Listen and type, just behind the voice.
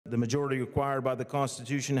The majority required by the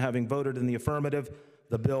Constitution having voted in the affirmative,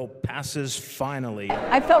 the bill passes finally.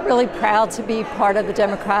 I felt really proud to be part of the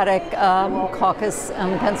Democratic caucus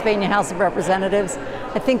in the Pennsylvania House of Representatives.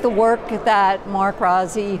 I think the work that Mark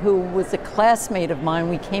Rozzi, who was a classmate of mine,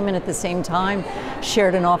 we came in at the same time,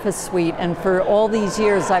 shared an office suite, and for all these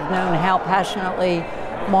years I've known how passionately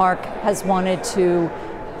Mark has wanted to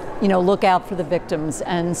look out for the victims,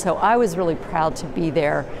 and so I was really proud to be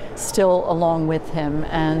there still along with him,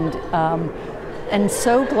 and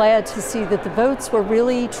so glad to see that the votes were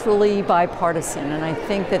really truly bipartisan. And I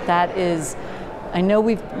think that is, I know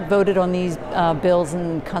we've voted on these bills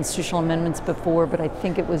and constitutional amendments before, but I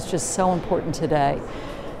think it was just so important today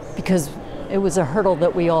because it was a hurdle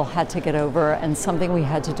that we all had to get over and something we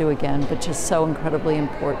had to do again, but just so incredibly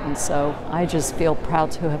important. So I just feel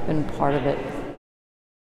proud to have been part of it.